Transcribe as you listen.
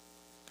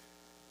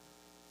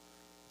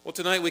Well,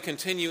 tonight we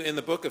continue in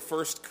the book of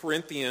 1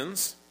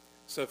 Corinthians.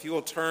 So if you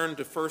will turn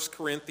to 1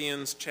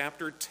 Corinthians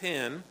chapter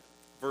 10,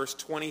 verse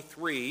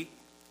 23,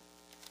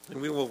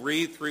 and we will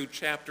read through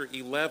chapter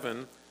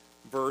 11,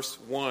 verse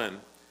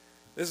 1.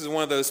 This is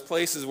one of those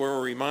places where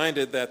we're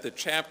reminded that the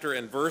chapter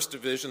and verse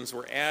divisions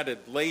were added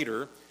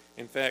later.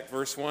 In fact,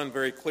 verse 1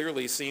 very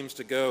clearly seems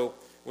to go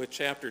with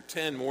chapter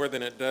 10 more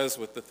than it does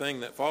with the thing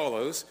that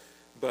follows.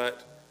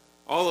 But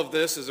all of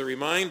this is a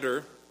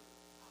reminder.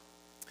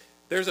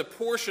 There's a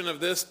portion of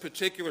this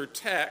particular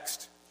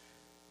text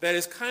that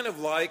is kind of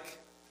like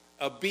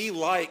a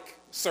be-like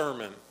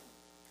sermon.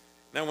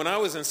 Now, when I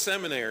was in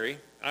seminary,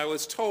 I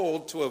was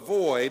told to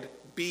avoid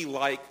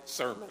be-like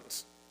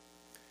sermons.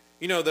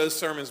 You know those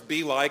sermons,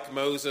 be like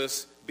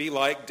Moses, be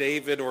like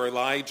David or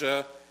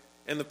Elijah.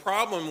 And the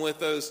problem with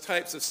those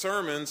types of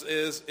sermons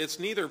is it's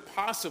neither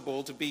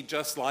possible to be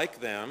just like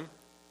them,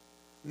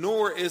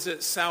 nor is it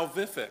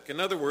salvific.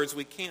 In other words,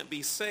 we can't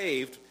be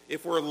saved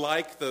if we're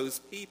like those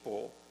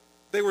people.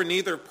 They were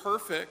neither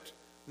perfect,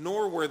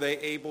 nor were they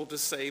able to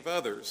save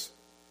others.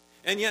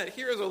 And yet,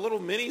 here's a little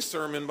mini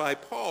sermon by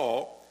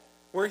Paul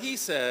where he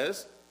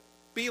says,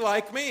 be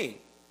like me.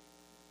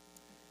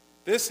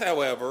 This,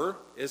 however,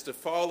 is to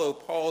follow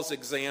Paul's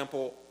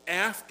example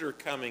after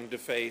coming to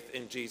faith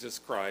in Jesus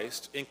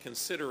Christ in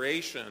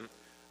consideration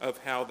of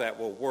how that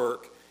will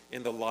work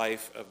in the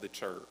life of the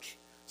church.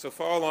 So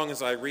follow along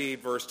as I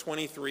read verse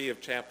 23 of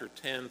chapter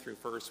 10 through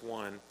verse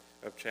 1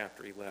 of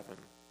chapter 11.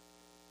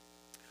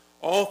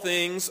 All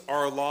things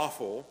are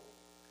lawful,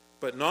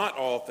 but not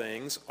all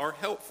things are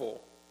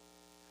helpful.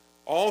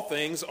 All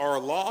things are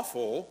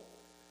lawful,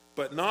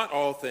 but not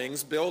all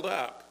things build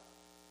up.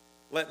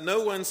 Let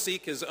no one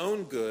seek his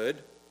own good,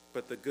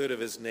 but the good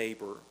of his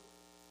neighbor.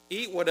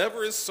 Eat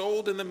whatever is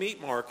sold in the meat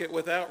market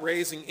without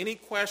raising any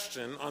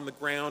question on the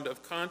ground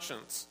of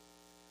conscience.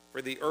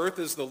 For the earth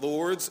is the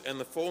Lord's and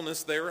the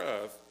fullness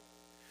thereof.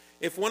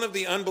 If one of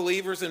the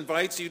unbelievers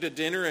invites you to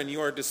dinner and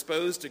you are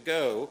disposed to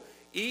go,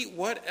 eat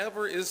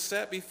whatever is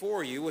set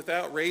before you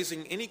without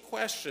raising any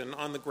question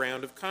on the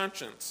ground of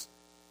conscience.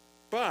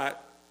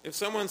 But if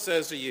someone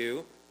says to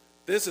you,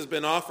 this has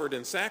been offered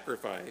in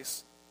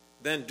sacrifice,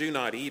 then do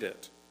not eat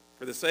it,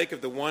 for the sake of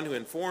the one who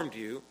informed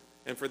you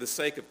and for the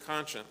sake of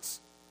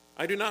conscience.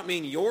 I do not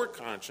mean your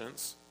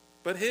conscience,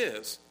 but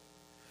his.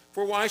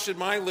 For why should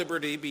my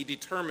liberty be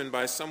determined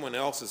by someone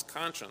else's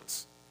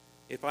conscience?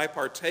 If I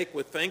partake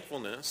with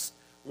thankfulness,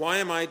 why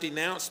am I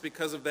denounced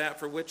because of that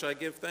for which I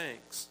give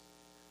thanks?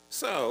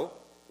 So,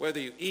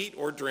 whether you eat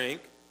or drink,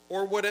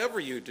 or whatever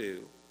you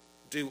do,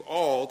 do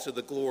all to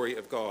the glory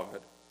of God.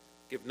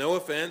 Give no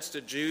offense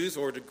to Jews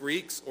or to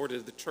Greeks or to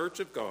the church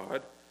of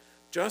God,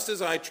 just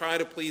as I try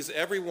to please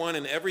everyone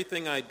in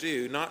everything I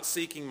do, not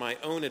seeking my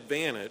own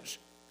advantage,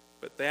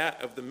 but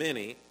that of the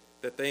many,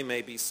 that they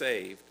may be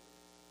saved.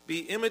 Be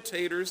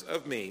imitators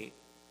of me,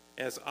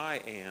 as I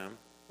am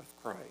of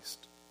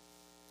Christ.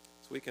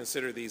 As we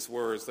consider these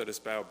words, let us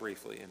bow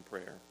briefly in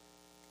prayer.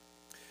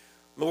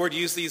 Lord,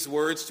 use these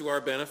words to our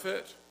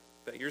benefit,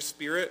 that your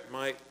Spirit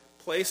might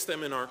place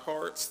them in our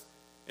hearts,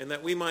 and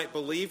that we might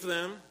believe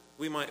them,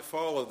 we might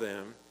follow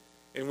them,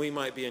 and we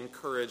might be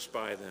encouraged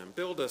by them.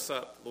 Build us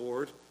up,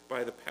 Lord,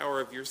 by the power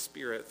of your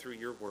Spirit through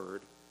your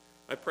word.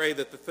 I pray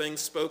that the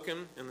things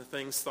spoken and the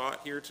things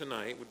thought here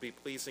tonight would be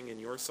pleasing in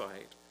your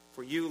sight.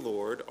 For you,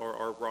 Lord, are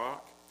our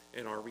rock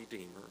and our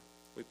Redeemer.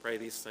 We pray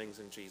these things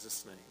in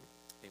Jesus' name.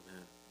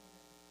 Amen.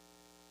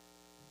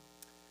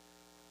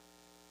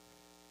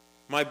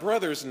 My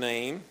brother's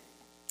name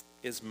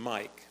is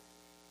Mike.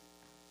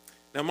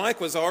 Now,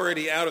 Mike was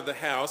already out of the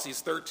house.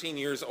 He's 13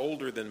 years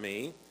older than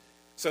me.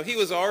 So he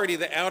was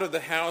already out of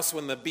the house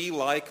when the Be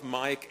Like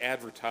Mike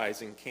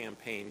advertising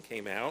campaign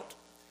came out.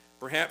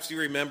 Perhaps you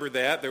remember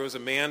that. There was a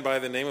man by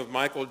the name of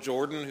Michael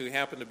Jordan who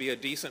happened to be a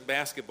decent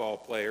basketball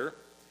player.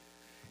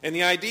 And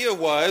the idea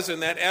was,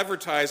 in that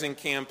advertising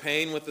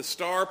campaign, with the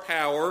star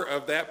power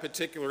of that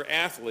particular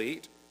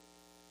athlete,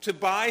 to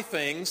buy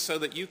things so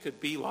that you could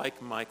be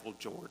like Michael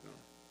Jordan.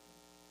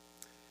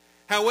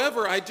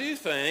 However, I do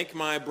think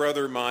my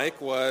brother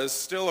Mike was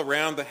still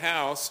around the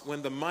house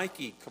when the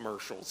Mikey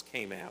commercials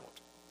came out.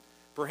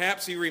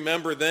 Perhaps you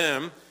remember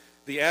them,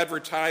 the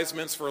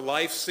advertisements for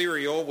Life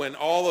cereal, when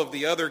all of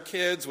the other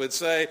kids would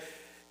say,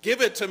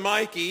 give it to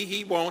Mikey,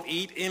 he won't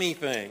eat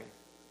anything.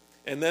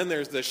 And then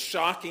there's this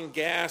shocking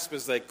gasp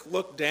as they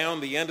look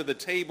down the end of the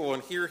table,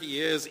 and here he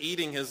is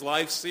eating his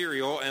Life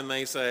cereal, and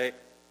they say,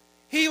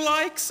 he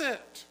likes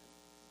it.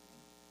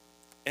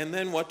 And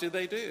then what do?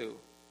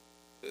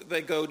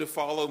 They go to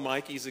follow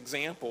Mikey's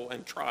example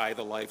and try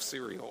the Life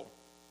cereal.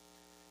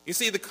 You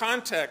see, the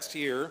context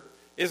here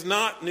is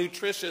not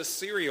nutritious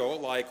cereal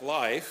like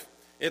Life.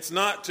 It's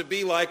not to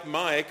be like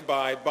Mike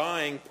by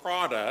buying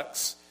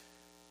products.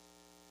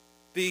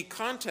 The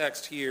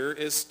context here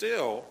is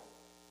still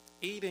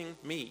eating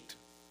meat.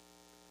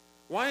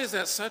 Why is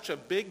that such a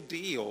big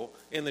deal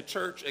in the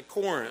church at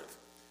Corinth?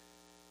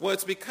 Well,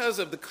 it's because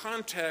of the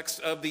context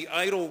of the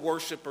idol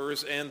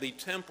worshipers and the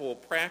temple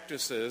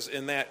practices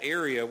in that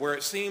area, where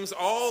it seems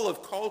all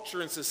of culture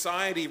and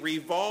society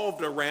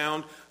revolved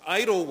around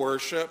idol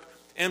worship,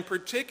 and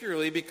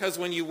particularly because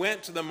when you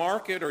went to the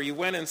market or you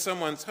went in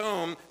someone's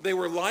home, they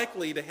were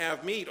likely to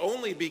have meat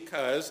only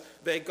because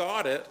they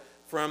got it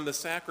from the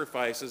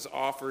sacrifices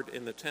offered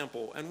in the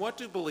temple. And what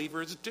do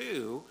believers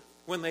do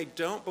when they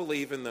don't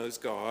believe in those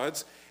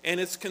gods? And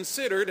it's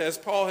considered, as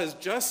Paul has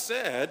just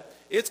said,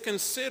 it's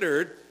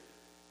considered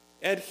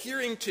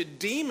adhering to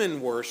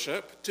demon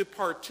worship to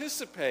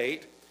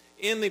participate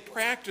in the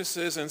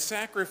practices and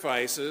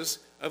sacrifices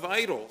of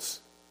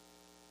idols.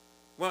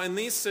 Well, in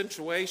these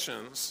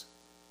situations,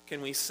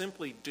 can we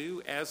simply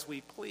do as we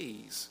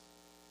please?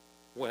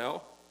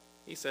 Well,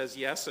 he says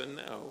yes and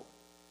no.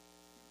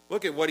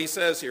 Look at what he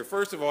says here.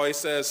 First of all, he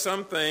says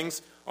some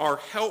things are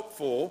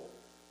helpful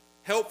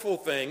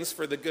things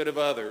for the good of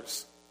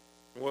others.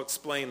 We'll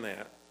explain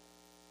that.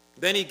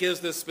 Then he gives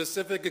this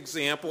specific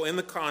example in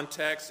the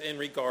context in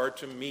regard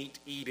to meat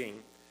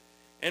eating.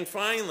 And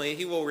finally,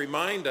 he will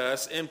remind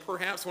us, in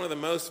perhaps one of the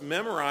most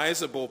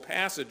memorizable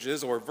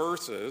passages or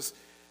verses,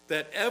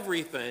 that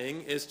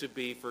everything is to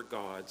be for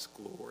God's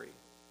glory.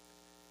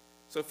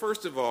 So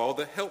first of all,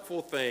 the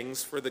helpful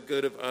things for the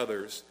good of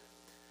others.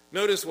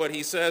 Notice what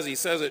he says. He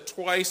says it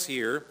twice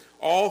here.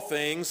 All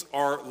things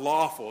are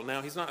lawful.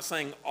 Now, he's not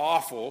saying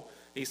awful.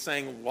 He's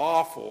saying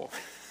lawful.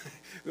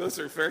 Those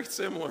are very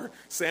similar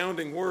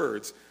sounding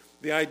words.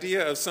 The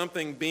idea of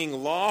something being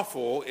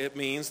lawful, it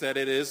means that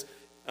it is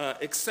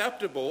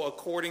acceptable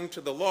according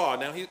to the law.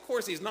 Now, of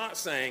course, he's not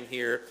saying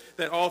here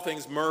that all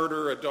things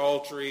murder,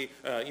 adultery,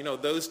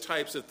 those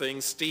types of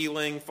things,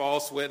 stealing,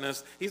 false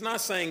witness. He's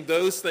not saying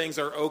those things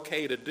are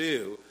okay to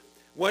do.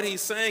 What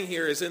he's saying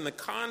here is in the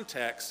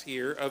context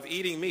here of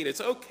eating meat.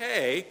 It's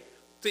okay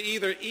to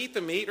either eat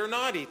the meat or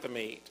not eat the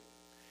meat.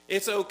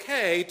 It's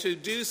okay to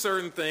do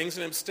certain things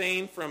and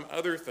abstain from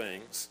other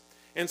things.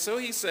 And so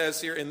he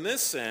says here, in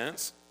this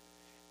sense,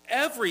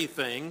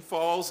 everything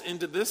falls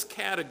into this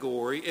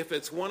category if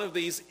it's one of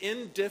these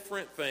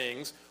indifferent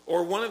things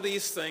or one of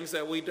these things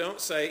that we don't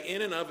say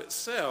in and of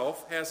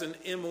itself has an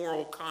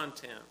immoral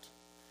content.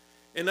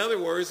 In other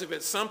words, if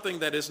it's something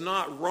that is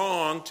not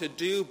wrong to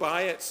do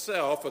by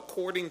itself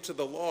according to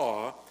the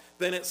law,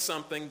 then it's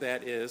something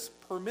that is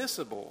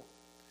permissible.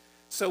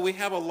 So we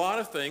have a lot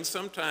of things,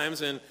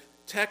 sometimes in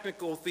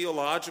technical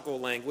theological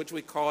language,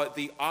 we call it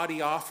the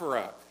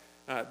adiaphora.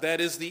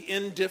 That is the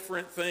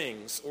indifferent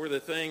things, or the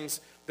things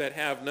that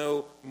have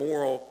no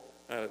moral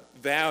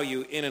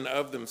value in and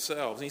of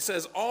themselves. And he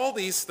says all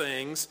these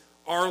things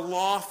are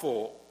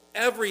lawful,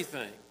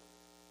 everything.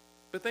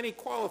 But then he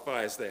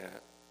qualifies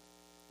that.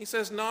 He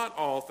says not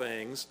all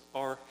things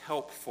are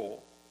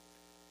helpful.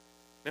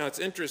 Now it's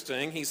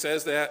interesting, he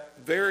says that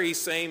very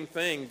same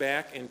thing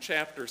back in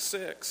chapter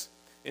 6.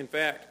 In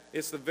fact,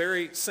 it's the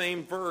very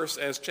same verse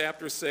as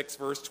chapter 6,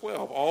 verse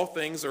 12. All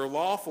things are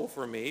lawful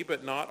for me,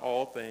 but not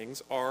all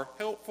things are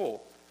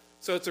helpful.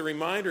 So it's a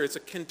reminder, it's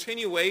a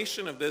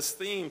continuation of this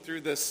theme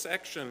through this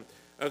section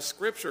of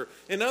Scripture.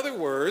 In other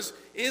words,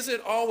 is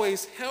it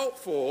always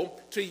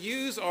helpful to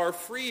use our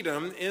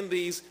freedom in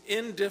these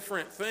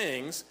indifferent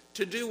things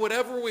to do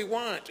whatever we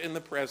want in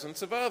the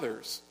presence of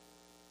others?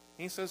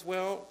 He says,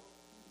 well,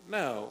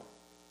 no,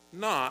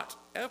 not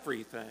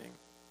everything.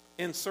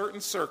 In certain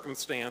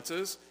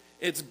circumstances,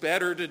 it's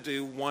better to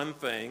do one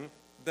thing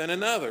than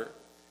another.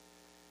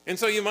 And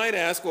so you might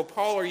ask, well,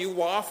 Paul, are you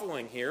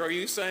waffling here? Are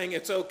you saying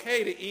it's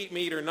okay to eat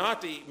meat or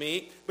not to eat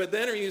meat? But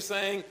then are you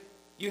saying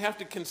you have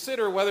to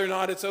consider whether or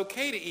not it's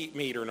okay to eat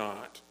meat or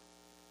not?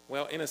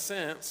 Well, in a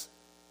sense,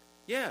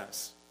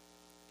 yes.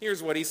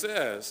 Here's what he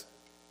says.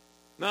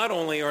 Not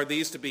only are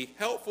these to be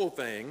helpful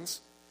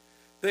things,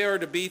 they are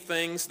to be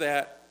things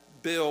that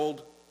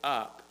build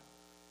up.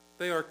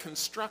 They are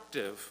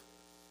constructive.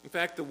 In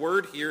fact, the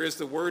word here is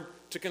the word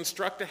to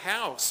construct a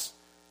house.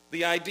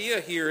 The idea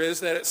here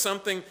is that it's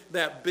something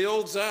that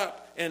builds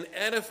up and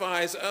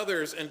edifies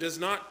others and does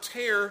not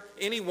tear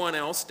anyone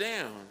else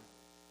down.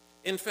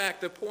 In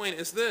fact, the point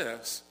is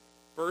this,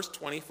 verse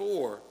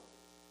 24,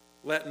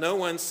 let no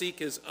one seek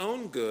his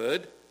own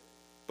good,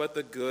 but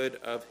the good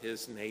of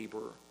his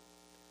neighbor.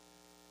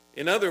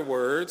 In other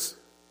words,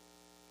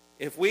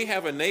 if we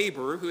have a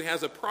neighbor who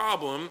has a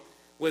problem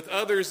with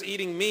others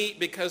eating meat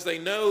because they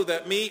know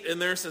that meat in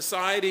their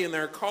society and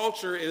their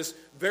culture is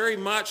very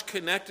much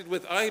connected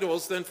with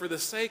idols, then for the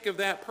sake of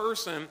that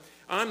person,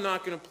 I'm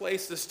not going to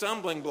place the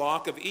stumbling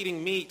block of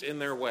eating meat in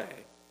their way.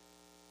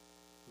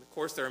 And of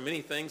course, there are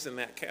many things in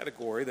that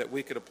category that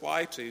we could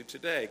apply to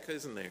today,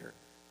 isn't there?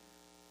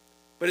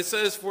 But it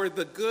says, for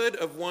the good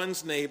of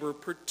one's neighbor,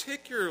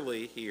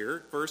 particularly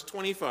here, verse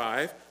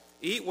 25,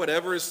 eat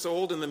whatever is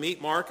sold in the meat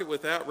market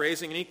without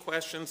raising any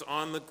questions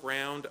on the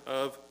ground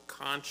of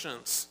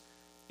conscience.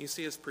 You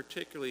see, it's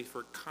particularly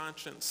for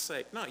conscience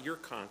sake, not your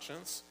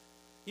conscience.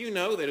 You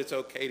know that it's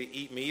okay to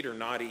eat meat or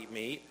not eat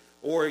meat,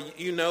 or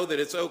you know that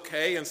it's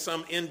okay in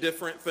some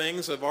indifferent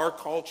things of our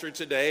culture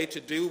today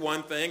to do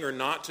one thing or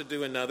not to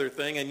do another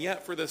thing, and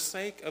yet for the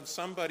sake of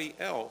somebody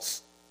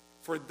else,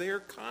 for their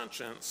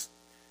conscience,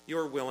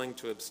 you're willing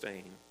to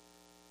abstain.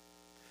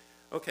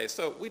 Okay,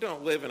 so we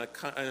don't live in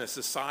a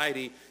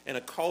society, in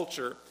a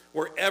culture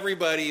where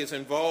everybody is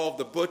involved,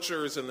 the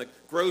butchers and the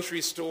grocery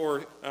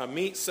store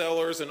meat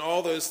sellers and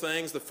all those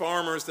things, the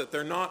farmers, that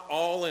they're not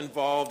all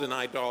involved in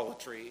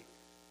idolatry.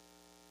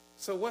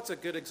 So what's a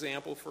good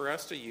example for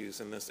us to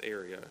use in this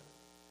area?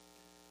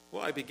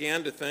 Well, I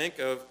began to think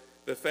of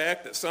the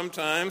fact that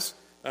sometimes,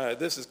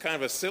 this is kind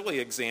of a silly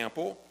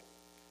example,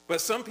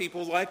 but some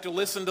people like to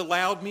listen to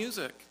loud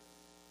music.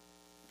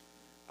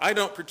 I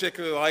don't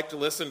particularly like to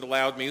listen to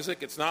loud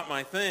music. It's not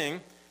my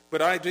thing.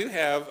 But I do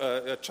have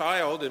a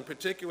child in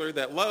particular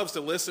that loves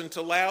to listen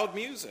to loud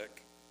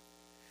music.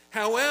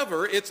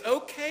 However, it's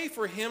okay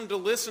for him to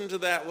listen to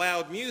that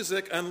loud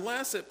music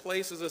unless it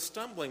places a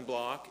stumbling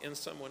block in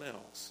someone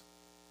else.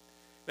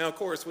 Now, of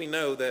course, we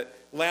know that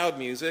loud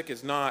music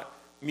is not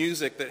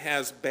music that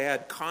has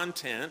bad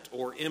content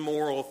or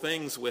immoral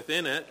things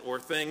within it or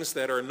things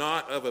that are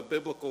not of a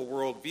biblical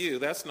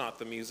worldview. That's not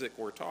the music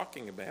we're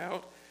talking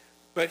about.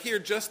 But here,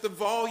 just the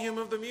volume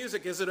of the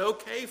music. Is it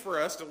okay for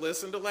us to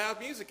listen to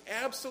loud music?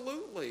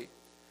 Absolutely.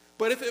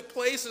 But if it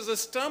places a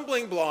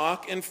stumbling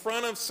block in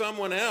front of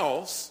someone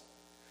else,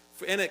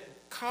 and it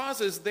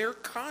causes their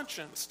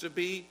conscience to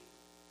be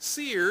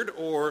seared,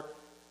 or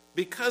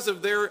because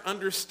of their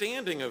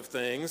understanding of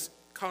things,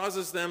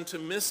 causes them to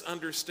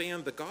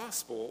misunderstand the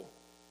gospel,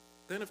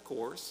 then of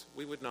course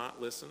we would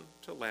not listen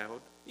to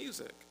loud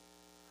music.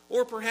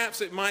 Or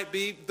perhaps it might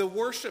be the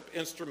worship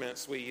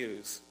instruments we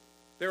use.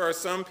 There are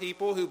some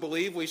people who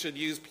believe we should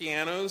use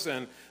pianos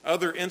and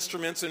other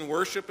instruments in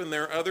worship, and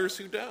there are others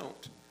who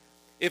don't.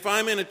 If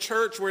I'm in a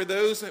church where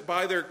those,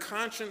 by their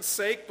conscience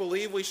sake,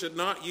 believe we should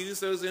not use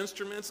those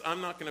instruments,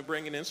 I'm not going to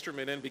bring an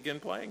instrument and begin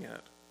playing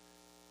it.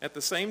 At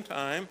the same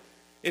time,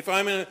 if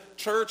I'm in a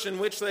church in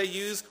which they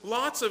use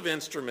lots of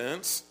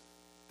instruments,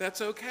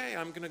 that's okay.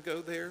 I'm going to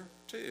go there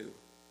too.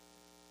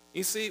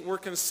 You see, we're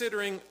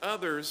considering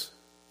others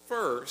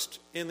first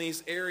in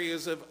these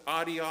areas of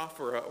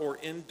adiaphora, or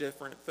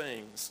indifferent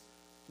things.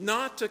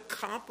 Not to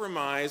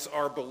compromise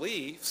our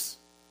beliefs,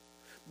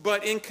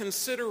 but in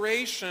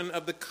consideration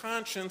of the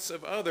conscience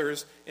of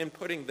others and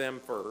putting them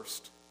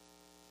first.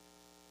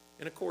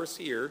 And of course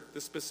here,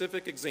 the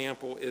specific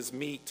example is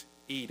meat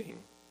eating.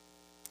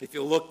 If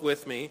you'll look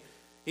with me,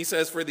 he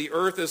says, "For the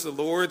earth is the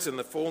Lord's and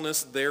the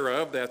fullness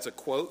thereof." That's a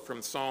quote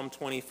from Psalm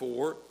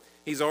 24.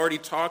 He's already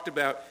talked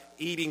about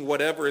eating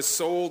whatever is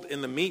sold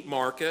in the meat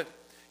market.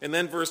 And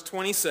then verse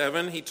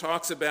 27, he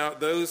talks about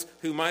those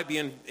who might be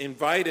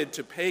invited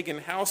to pagan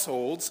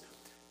households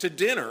to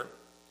dinner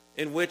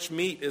in which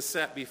meat is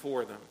set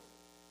before them.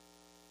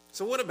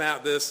 So what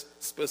about this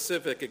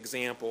specific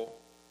example?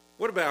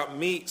 What about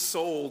meat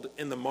sold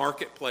in the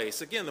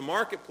marketplace? Again, the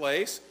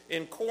marketplace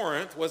in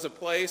Corinth was a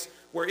place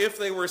where if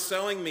they were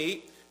selling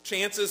meat,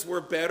 chances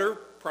were better,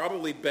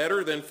 probably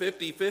better than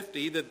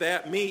 50-50,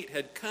 that meat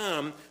had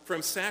come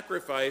from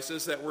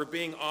sacrifices that were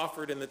being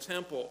offered in the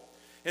temple.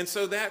 And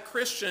so that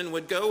Christian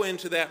would go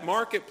into that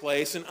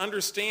marketplace and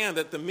understand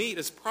that the meat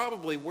is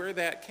probably where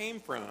that came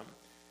from.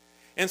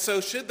 And so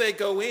should they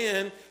go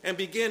in and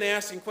begin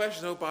asking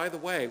questions, oh, by the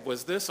way,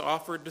 was this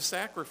offered to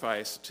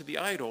sacrifice to the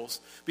idols?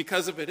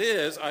 Because if it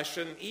is, I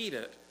shouldn't eat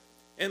it.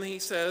 And he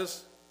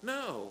says,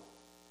 no,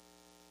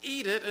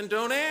 eat it and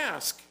don't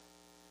ask.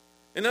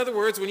 In other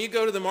words, when you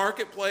go to the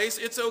marketplace,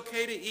 it's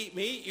okay to eat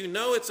meat. You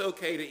know it's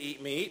okay to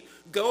eat meat.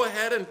 Go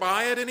ahead and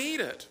buy it and eat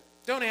it.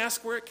 Don't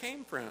ask where it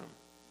came from.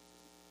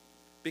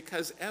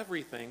 Because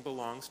everything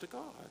belongs to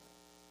God.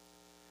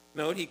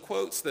 Note, he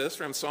quotes this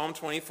from Psalm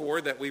 24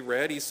 that we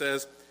read. He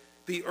says,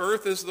 "The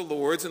earth is the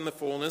Lord's and the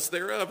fullness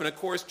thereof." And of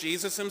course,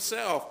 Jesus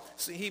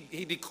himself,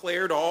 he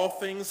declared all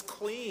things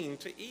clean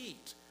to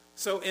eat.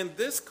 So in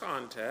this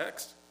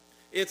context,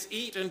 it's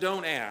eat and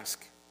don't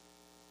ask.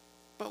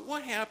 But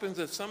what happens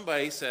if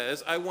somebody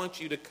says, I want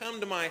you to come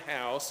to my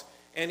house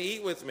and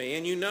eat with me,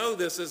 and you know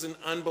this is an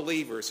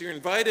unbeliever. So you're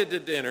invited to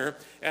dinner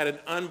at an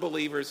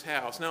unbeliever's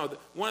house. Now,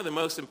 one of the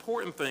most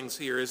important things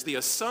here is the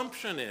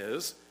assumption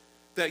is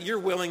that you're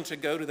willing to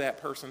go to that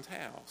person's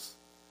house.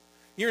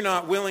 You're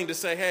not willing to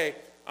say, hey,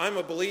 I'm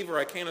a believer,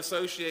 I can't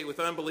associate with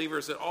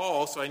unbelievers at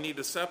all, so I need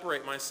to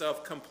separate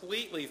myself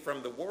completely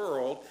from the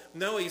world.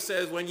 No, he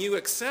says when you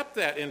accept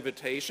that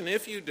invitation,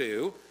 if you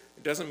do,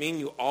 it doesn't mean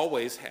you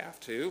always have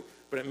to,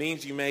 but it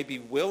means you may be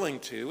willing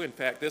to. In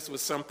fact, this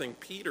was something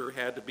Peter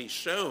had to be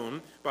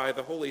shown by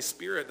the Holy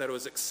Spirit, that it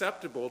was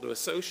acceptable to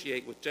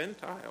associate with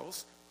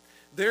Gentiles.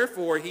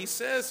 Therefore, he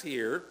says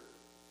here,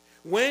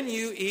 when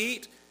you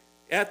eat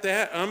at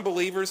that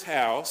unbeliever's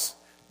house,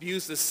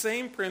 use the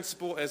same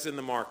principle as in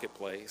the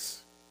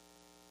marketplace.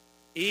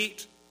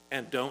 Eat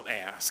and don't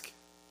ask.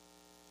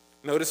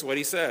 Notice what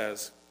he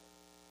says.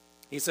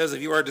 He says,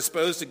 if you are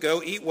disposed to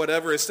go, eat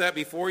whatever is set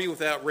before you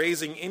without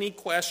raising any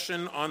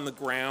question on the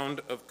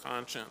ground of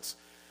conscience.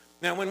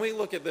 Now, when we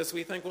look at this,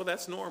 we think, well,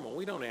 that's normal.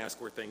 We don't ask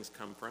where things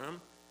come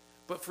from.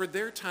 But for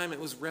their time, it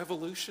was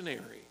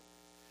revolutionary.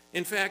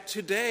 In fact,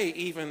 today,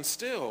 even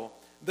still,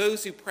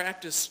 those who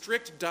practice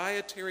strict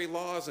dietary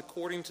laws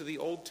according to the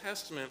Old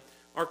Testament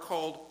are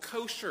called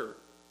kosher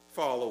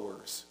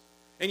followers.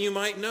 And you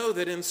might know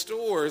that in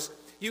stores,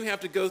 you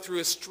have to go through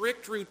a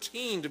strict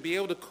routine to be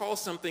able to call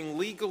something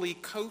legally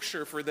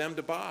kosher for them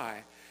to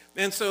buy.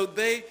 And so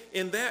they,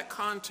 in that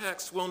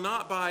context, will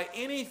not buy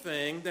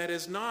anything that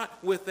is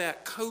not with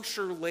that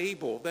kosher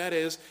label. That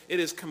is, it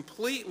is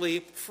completely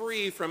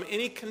free from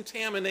any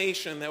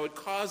contamination that would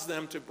cause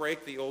them to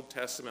break the Old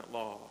Testament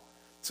law.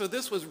 So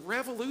this was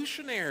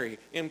revolutionary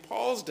in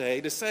Paul's day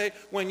to say,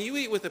 when you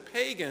eat with a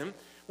pagan,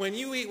 when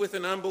you eat with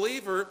an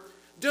unbeliever,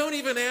 don't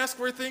even ask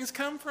where things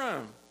come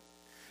from.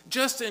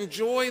 Just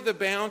enjoy the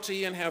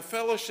bounty and have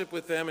fellowship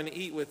with them and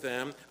eat with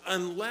them,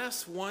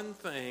 unless one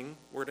thing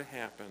were to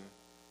happen.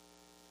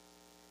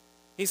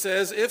 He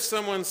says, if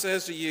someone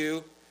says to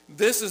you,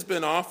 this has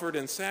been offered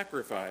in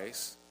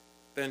sacrifice,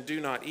 then do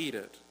not eat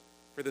it,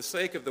 for the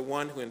sake of the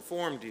one who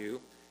informed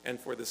you and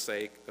for the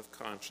sake of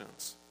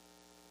conscience.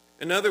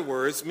 In other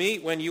words,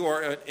 meat when you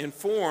are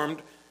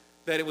informed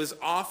that it was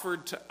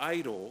offered to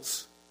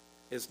idols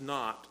is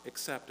not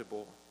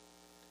acceptable.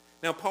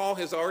 Now, Paul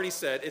has already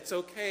said it's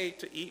okay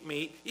to eat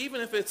meat.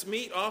 Even if it's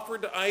meat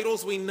offered to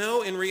idols, we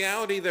know in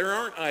reality there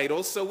aren't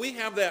idols, so we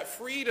have that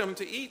freedom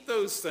to eat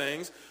those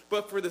things.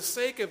 But for the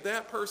sake of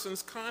that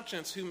person's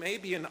conscience who may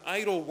be an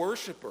idol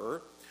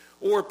worshiper,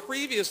 or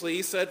previously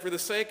he said for the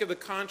sake of the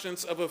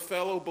conscience of a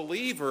fellow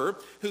believer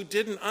who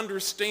didn't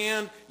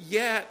understand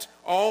yet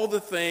all the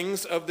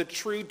things of the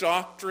true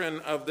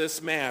doctrine of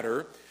this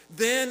matter,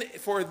 then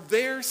for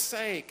their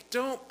sake,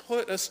 don't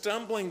put a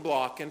stumbling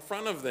block in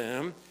front of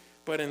them,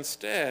 but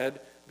instead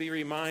be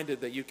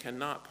reminded that you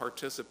cannot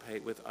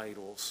participate with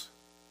idols.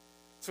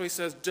 So he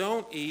says,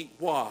 don't eat.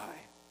 Why?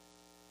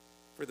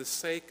 For the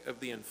sake of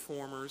the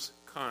informer's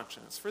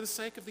conscience. For the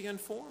sake of the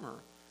informer.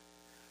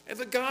 And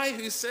the guy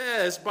who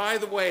says, by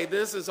the way,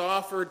 this is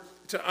offered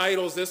to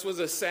idols, this was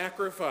a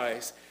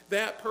sacrifice,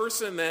 that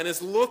person then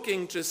is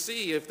looking to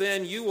see if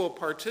then you will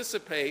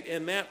participate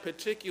in that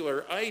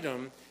particular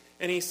item.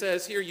 And he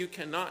says here, you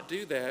cannot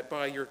do that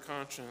by your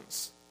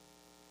conscience.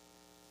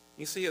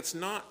 You see, it's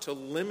not to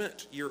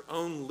limit your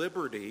own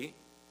liberty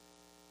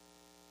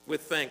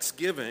with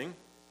thanksgiving.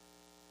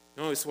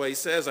 Notice what he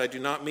says, I do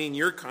not mean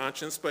your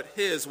conscience, but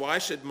his. Why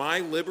should my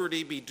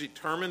liberty be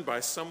determined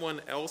by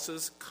someone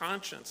else's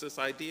conscience? This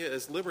idea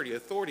is liberty,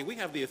 authority. We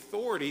have the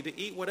authority to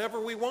eat whatever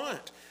we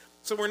want.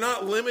 So we're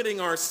not limiting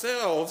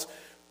ourselves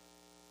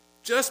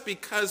just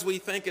because we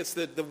think it's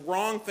the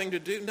wrong thing to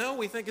do. No,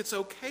 we think it's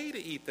okay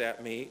to eat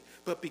that meat.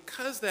 But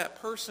because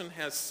that person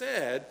has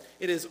said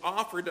it is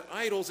offered to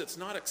idols, it's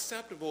not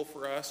acceptable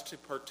for us to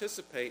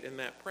participate in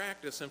that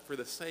practice. And for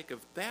the sake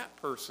of that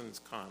person's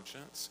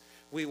conscience,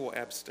 we will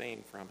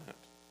abstain from it.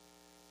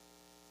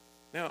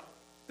 Now,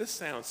 this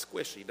sounds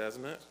squishy,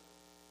 doesn't it?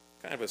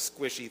 Kind of a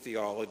squishy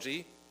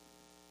theology.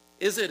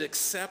 Is it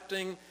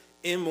accepting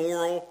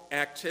immoral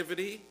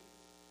activity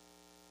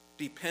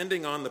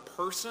depending on the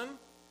person?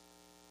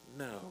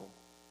 No.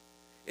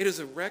 It is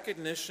a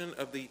recognition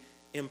of the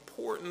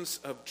importance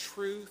of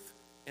truth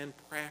and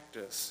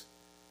practice.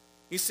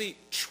 You see,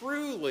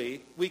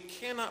 truly, we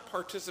cannot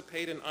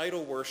participate in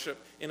idol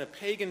worship in a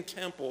pagan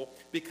temple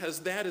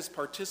because that is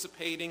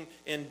participating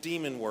in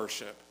demon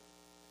worship.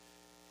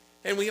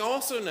 And we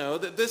also know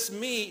that this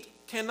meat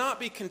cannot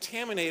be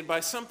contaminated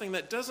by something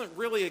that doesn't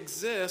really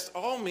exist.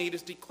 All meat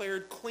is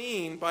declared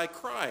clean by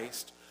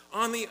Christ.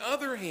 On the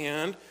other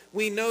hand,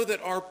 we know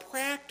that our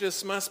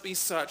practice must be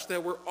such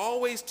that we're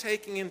always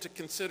taking into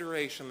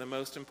consideration the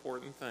most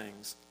important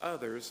things,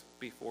 others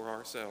before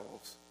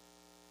ourselves.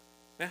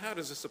 Now, how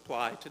does this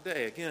apply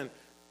today? Again,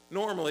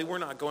 normally we're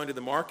not going to the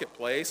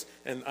marketplace,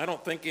 and I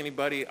don't think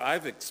anybody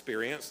I've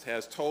experienced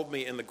has told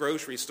me in the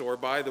grocery store,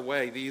 by the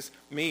way, these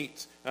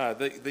meats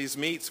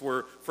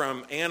were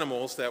from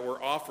animals that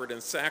were offered in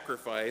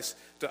sacrifice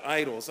to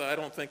idols. I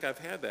don't think I've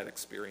had that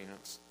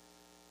experience.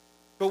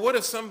 But what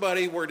if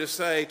somebody were to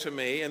say to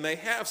me, and they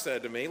have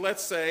said to me,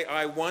 let's say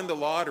I won the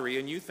lottery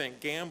and you think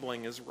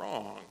gambling is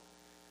wrong.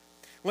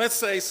 Let's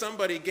say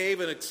somebody gave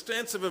an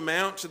extensive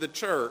amount to the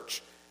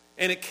church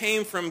and it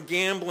came from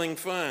gambling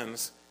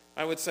funds.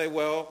 I would say,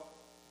 well,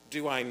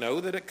 do I know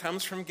that it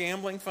comes from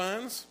gambling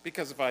funds?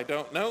 Because if I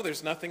don't know,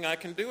 there's nothing I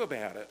can do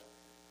about it.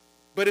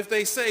 But if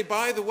they say,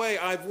 by the way,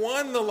 I've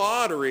won the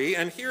lottery,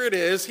 and here it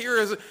is, here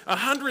is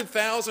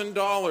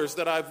 $100,000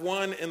 that I've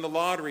won in the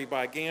lottery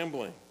by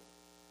gambling.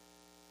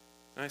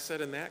 And I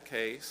said, in that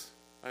case,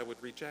 I would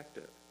reject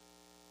it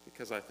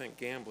because I think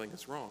gambling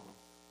is wrong.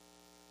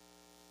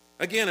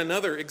 Again,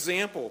 another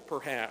example,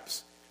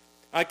 perhaps.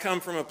 I come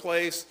from a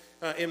place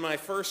in my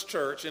first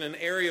church in an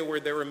area where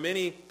there were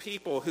many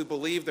people who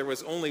believed there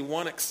was only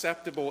one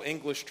acceptable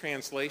English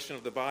translation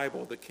of the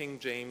Bible, the King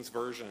James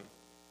Version.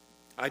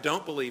 I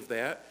don't believe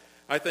that.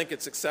 I think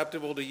it's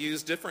acceptable to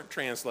use different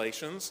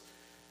translations.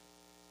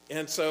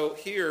 And so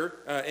here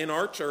in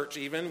our church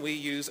even, we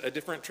use a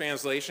different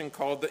translation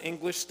called the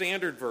English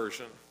Standard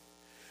Version.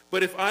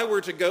 But if I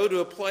were to go to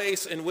a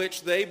place in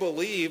which they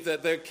believed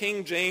that the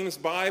King James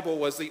Bible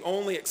was the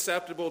only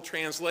acceptable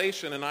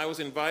translation and I was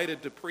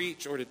invited to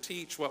preach or to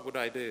teach, what would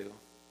I do?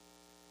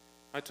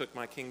 I took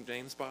my King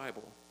James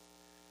Bible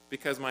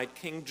because my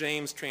King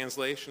James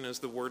translation is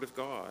the Word of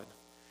God.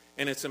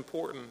 And it's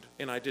important,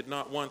 and I did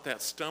not want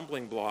that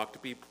stumbling block to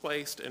be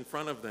placed in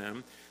front of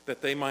them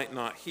that they might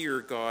not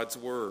hear God's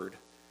Word.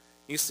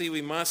 You see,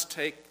 we must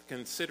take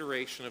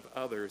consideration of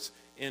others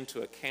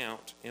into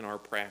account in our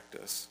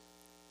practice.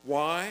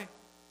 Why?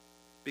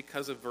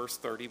 Because of verse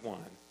 31.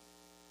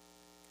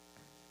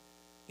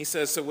 He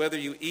says, so whether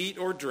you eat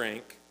or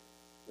drink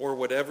or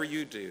whatever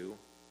you do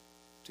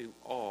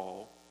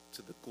all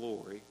to the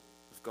glory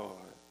of God.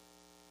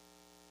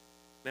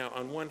 Now,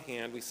 on one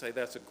hand, we say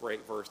that's a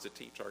great verse to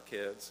teach our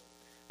kids.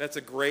 That's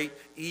a great,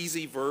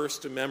 easy verse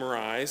to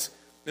memorize.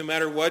 No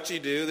matter what you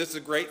do, this is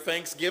a great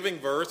Thanksgiving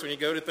verse. When you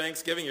go to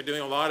Thanksgiving, you're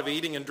doing a lot of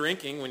eating and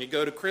drinking. When you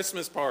go to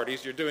Christmas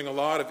parties, you're doing a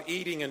lot of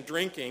eating and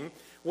drinking.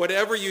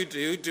 Whatever you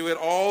do it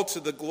all to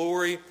the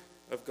glory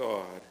of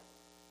God.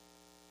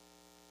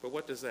 But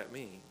what does that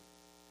mean?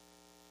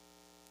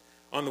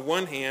 On the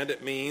one hand,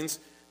 it means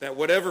that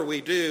whatever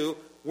we do,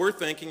 we're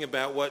thinking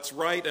about what's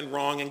right and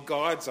wrong in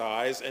God's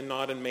eyes and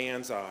not in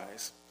man's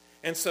eyes.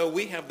 And so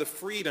we have the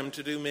freedom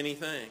to do many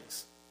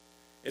things.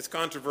 It's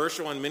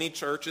controversial in many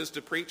churches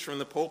to preach from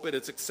the pulpit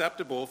it's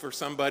acceptable for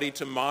somebody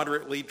to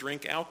moderately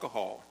drink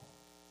alcohol.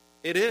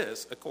 It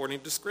is,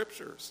 according to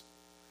scriptures.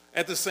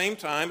 At the same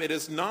time, it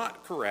is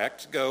not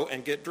correct to go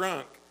and get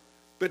drunk.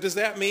 But does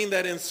that mean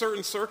that in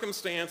certain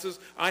circumstances,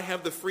 I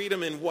have the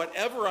freedom in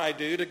whatever I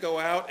do to go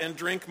out and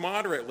drink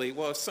moderately?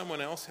 Well, if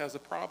someone else has a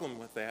problem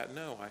with that,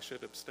 no, I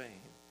should abstain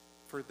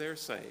for their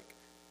sake,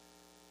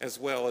 as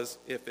well as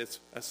if it's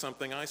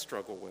something I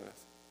struggle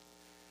with.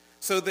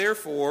 So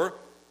therefore,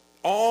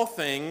 all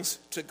things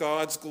to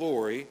God's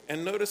glory.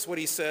 And notice what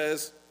he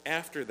says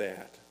after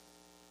that.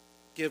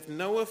 Give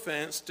no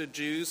offense to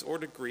Jews or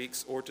to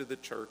Greeks or to the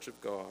church of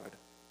God,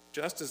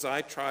 just as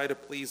I try to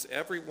please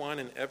everyone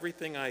in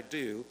everything I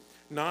do,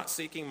 not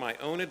seeking my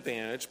own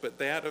advantage, but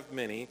that of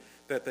many,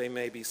 that they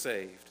may be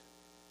saved.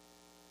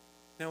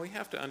 Now we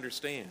have to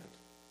understand,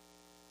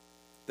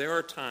 there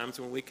are times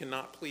when we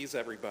cannot please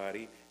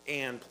everybody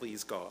and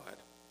please God.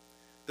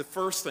 The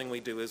first thing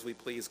we do is we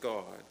please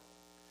God.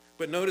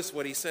 But notice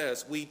what he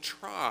says, we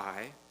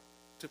try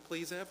to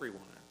please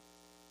everyone.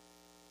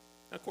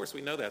 Now, of course,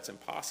 we know that's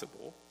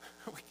impossible.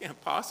 We can't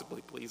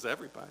possibly please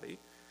everybody.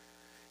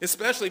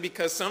 Especially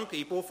because some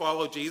people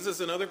follow Jesus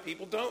and other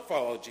people don't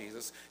follow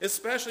Jesus.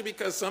 Especially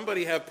because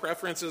somebody have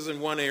preferences in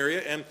one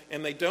area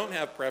and they don't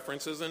have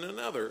preferences in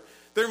another.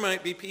 There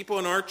might be people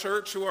in our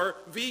church who are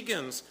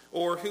vegans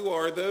or who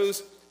are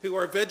those who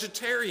are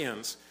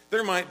vegetarians.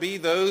 There might be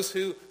those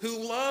who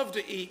love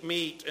to eat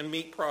meat and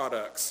meat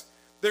products.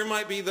 There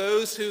might be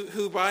those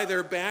who by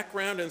their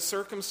background and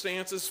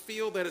circumstances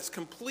feel that it's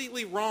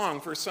completely wrong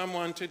for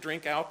someone to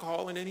drink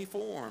alcohol in any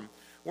form.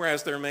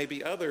 Whereas there may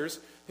be others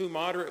who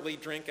moderately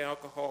drink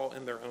alcohol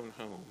in their own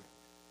home.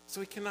 So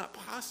we cannot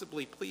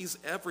possibly please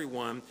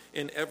everyone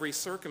in every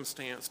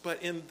circumstance.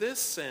 But in this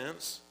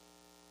sense,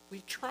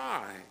 we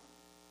try.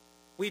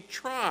 We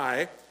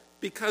try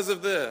because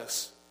of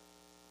this.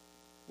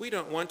 We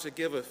don't want to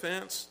give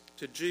offense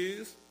to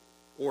Jews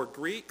or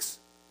Greeks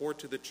or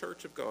to the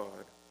church of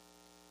God.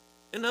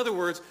 In other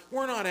words,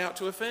 we're not out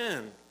to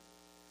offend.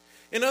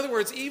 In other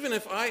words, even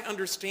if I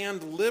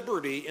understand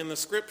liberty in the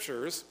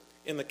scriptures,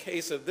 in the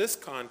case of this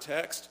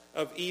context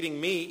of eating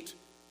meat,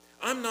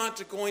 I'm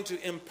not going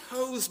to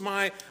impose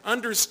my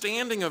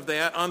understanding of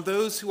that on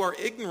those who are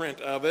ignorant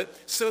of it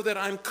so that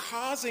I'm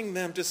causing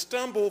them to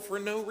stumble for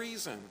no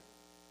reason.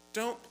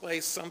 Don't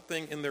place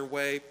something in their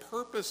way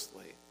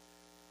purposely.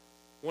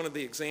 One of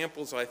the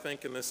examples, I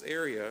think, in this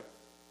area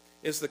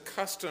is the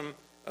custom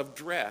of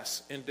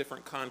dress in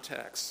different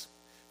contexts.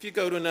 If you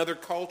go to another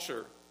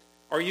culture,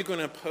 are you going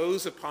to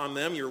impose upon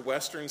them your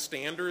Western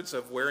standards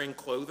of wearing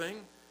clothing?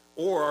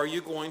 Or are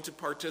you going to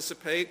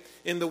participate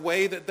in the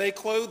way that they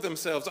clothe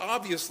themselves?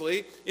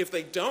 Obviously, if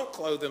they don't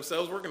clothe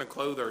themselves, we're going to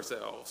clothe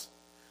ourselves.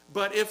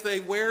 But if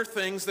they wear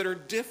things that are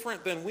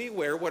different than we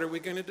wear, what are we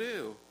going to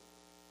do?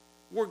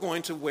 We're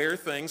going to wear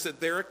things that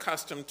they're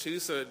accustomed to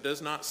so it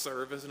does not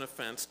serve as an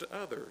offense to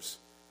others.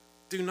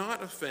 Do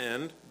not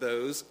offend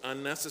those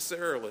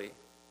unnecessarily.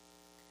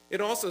 It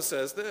also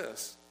says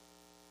this.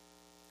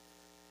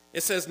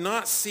 It says,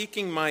 not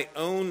seeking my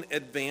own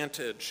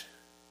advantage.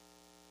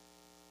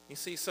 You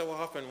see, so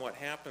often what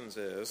happens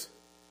is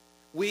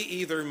we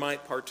either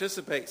might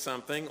participate in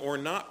something or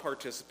not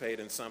participate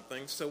in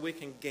something so we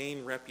can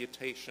gain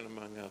reputation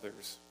among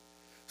others,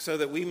 so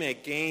that we may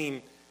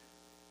gain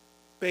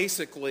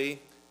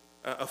basically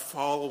a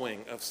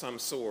following of some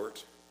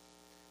sort.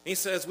 He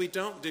says we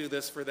don't do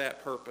this for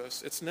that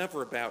purpose. It's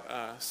never about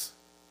us.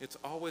 It's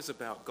always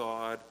about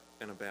God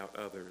and about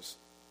others.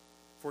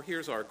 For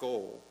here's our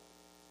goal,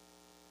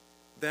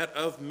 that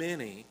of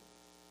many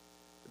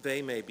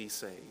they may be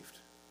saved.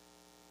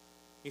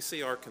 You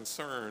see, our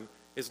concern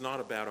is not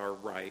about our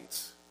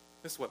rights.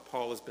 This is what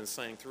Paul has been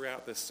saying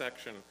throughout this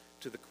section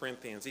to the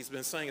Corinthians. He's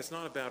been saying it's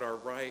not about our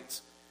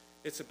rights.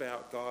 It's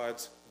about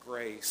God's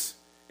grace.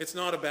 It's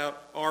not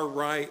about our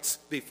rights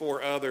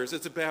before others.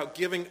 It's about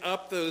giving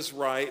up those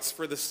rights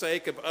for the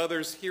sake of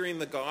others hearing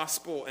the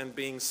gospel and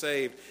being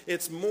saved.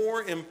 It's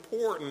more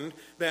important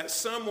that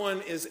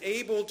someone is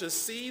able to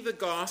see the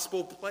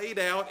gospel played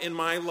out in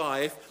my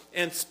life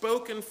and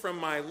spoken from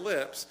my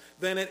lips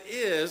than it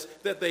is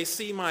that they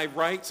see my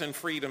rights and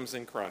freedoms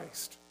in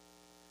Christ.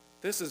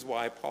 This is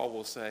why Paul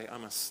will say,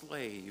 I'm a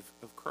slave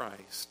of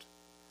Christ.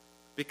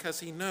 Because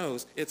he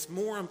knows it's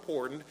more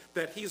important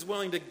that he's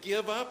willing to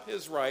give up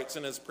his rights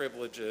and his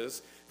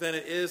privileges than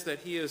it is that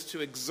he is to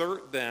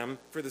exert them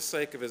for the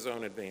sake of his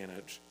own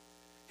advantage.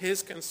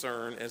 His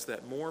concern is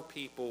that more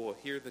people will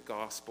hear the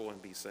gospel and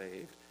be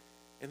saved.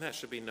 And that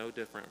should be no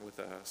different with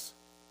us.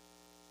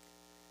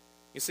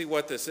 You see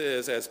what this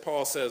is, as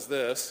Paul says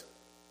this.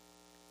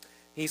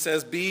 He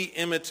says, be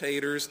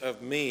imitators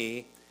of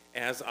me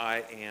as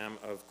I am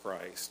of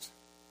Christ.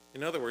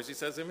 In other words, he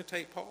says,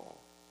 imitate Paul.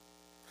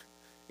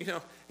 You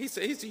know, he's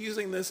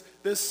using this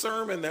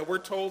sermon that we're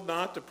told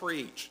not to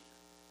preach.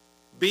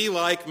 Be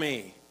like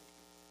me.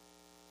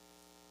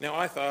 Now,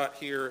 I thought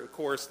here, of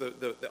course,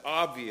 the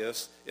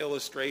obvious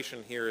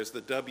illustration here is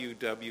the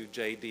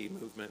WWJD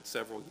movement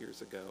several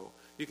years ago.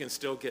 You can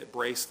still get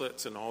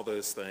bracelets and all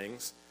those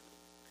things.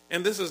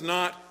 And this is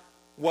not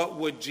what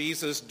would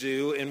Jesus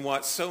do in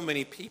what so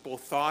many people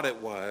thought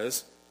it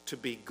was to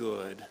be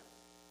good.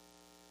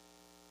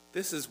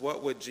 This is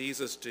what would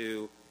Jesus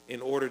do in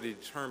order to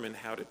determine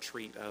how to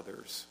treat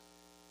others.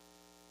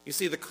 You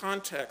see, the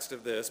context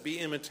of this, be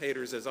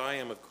imitators as I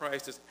am of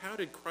Christ, is how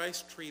did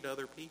Christ treat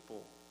other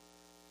people?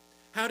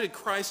 How did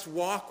Christ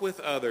walk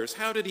with others?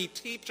 How did he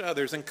teach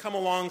others and come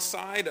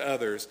alongside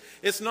others?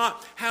 It's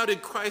not how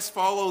did Christ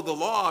follow the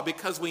law,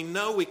 because we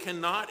know we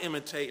cannot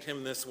imitate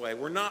him this way.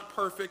 We're not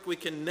perfect. We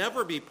can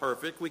never be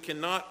perfect. We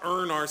cannot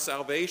earn our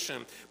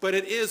salvation. But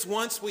it is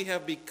once we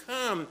have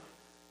become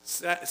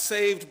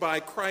saved by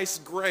Christ's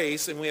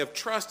grace and we have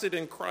trusted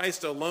in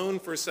Christ alone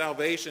for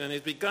salvation and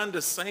he's begun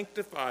to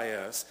sanctify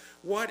us,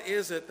 what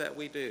is it that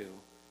we do?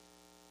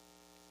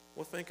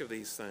 Well, think of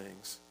these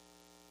things.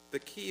 The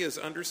key is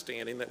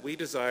understanding that we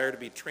desire to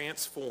be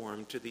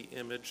transformed to the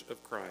image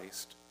of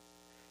Christ.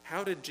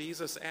 How did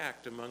Jesus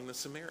act among the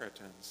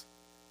Samaritans?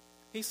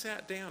 He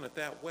sat down at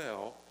that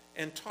well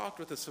and talked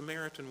with a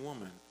Samaritan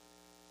woman.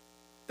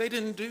 They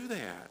didn't do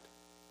that.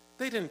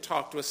 They didn't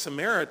talk to a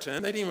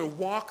Samaritan. They didn't even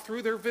walk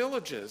through their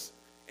villages.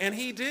 And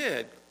he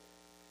did.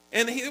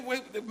 And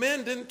the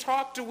men didn't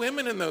talk to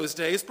women in those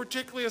days,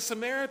 particularly a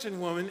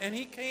Samaritan woman. And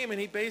he came and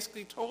he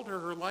basically told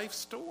her life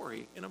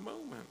story in a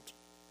moment.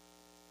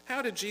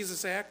 How did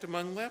Jesus act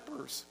among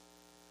lepers?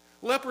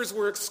 Lepers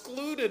were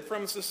excluded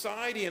from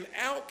society and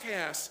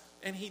outcasts,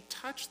 and he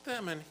touched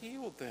them and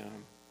healed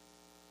them.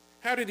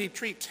 How did he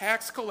treat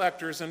tax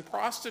collectors and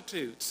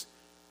prostitutes?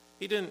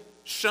 He didn't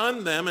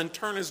shun them and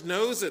turn his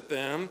nose at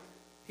them.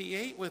 He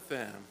ate with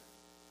them,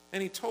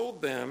 and he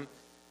told them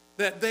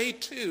that they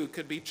too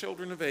could be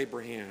children of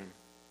Abraham.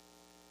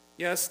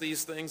 Yes,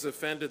 these things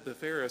offended the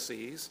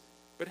Pharisees,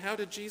 but how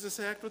did Jesus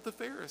act with the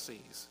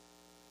Pharisees?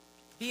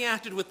 He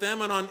acted with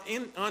them on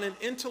an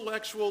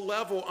intellectual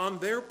level, on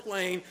their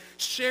plane,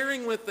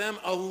 sharing with them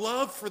a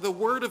love for the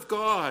Word of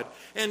God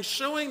and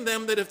showing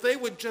them that if they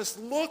would just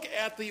look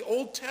at the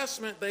Old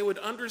Testament, they would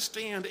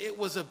understand it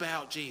was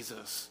about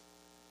Jesus.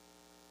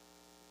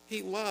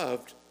 He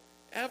loved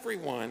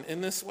everyone in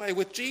this way.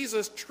 With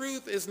Jesus,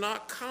 truth is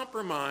not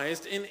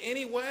compromised in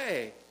any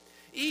way.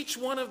 Each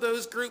one of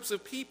those groups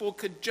of people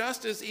could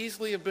just as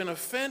easily have been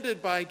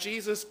offended by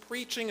Jesus'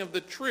 preaching of the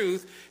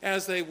truth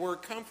as they were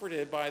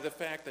comforted by the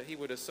fact that he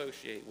would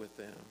associate with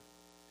them.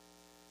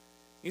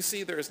 You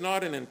see, there is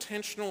not an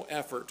intentional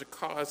effort to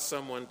cause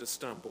someone to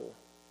stumble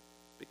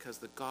because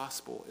the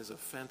gospel is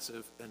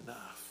offensive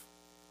enough.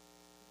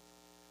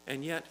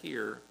 And yet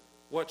here,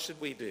 what should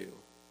we do?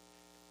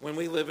 When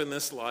we live in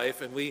this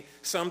life and we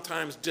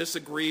sometimes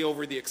disagree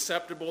over the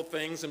acceptable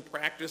things and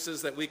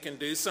practices that we can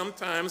do,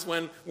 sometimes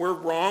when we're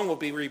wrong, we'll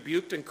be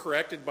rebuked and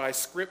corrected by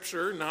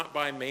Scripture, not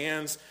by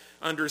man's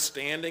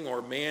understanding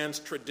or man's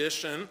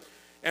tradition.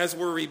 As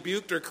we're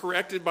rebuked or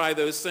corrected by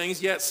those things,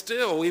 yet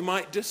still we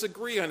might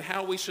disagree on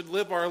how we should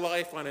live our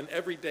life on an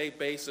everyday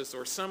basis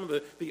or some of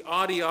the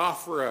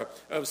adiaphora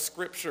of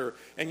Scripture.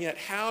 And yet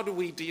how do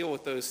we deal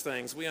with those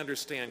things? We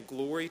understand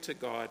glory to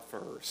God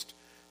first,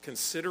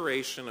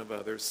 consideration of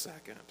others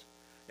second,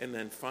 and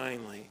then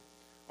finally,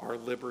 our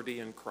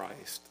liberty in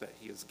Christ that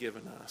he has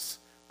given us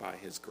by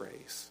his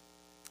grace.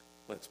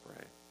 Let's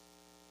pray.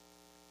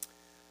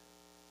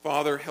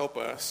 Father, help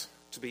us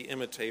to be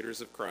imitators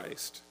of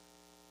Christ.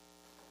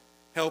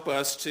 Help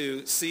us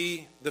to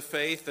see the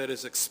faith that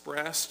is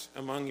expressed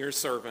among your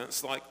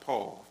servants like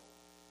Paul,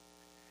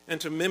 and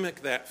to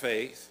mimic that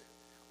faith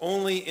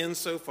only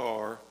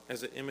insofar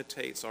as it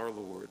imitates our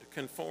Lord.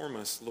 Conform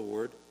us,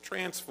 Lord.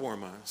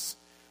 Transform us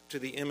to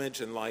the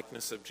image and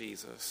likeness of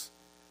Jesus.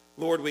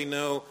 Lord, we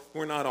know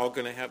we're not all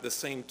going to have the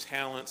same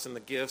talents and the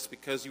gifts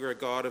because you are a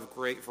God of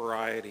great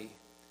variety.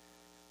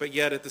 But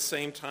yet at the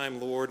same time,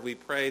 Lord, we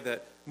pray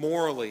that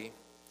morally,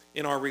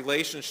 in our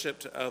relationship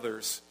to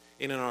others,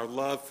 and in our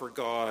love for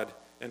God,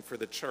 and for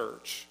the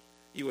church,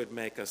 you would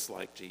make us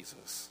like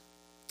Jesus.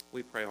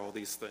 We pray all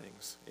these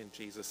things in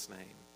Jesus' name.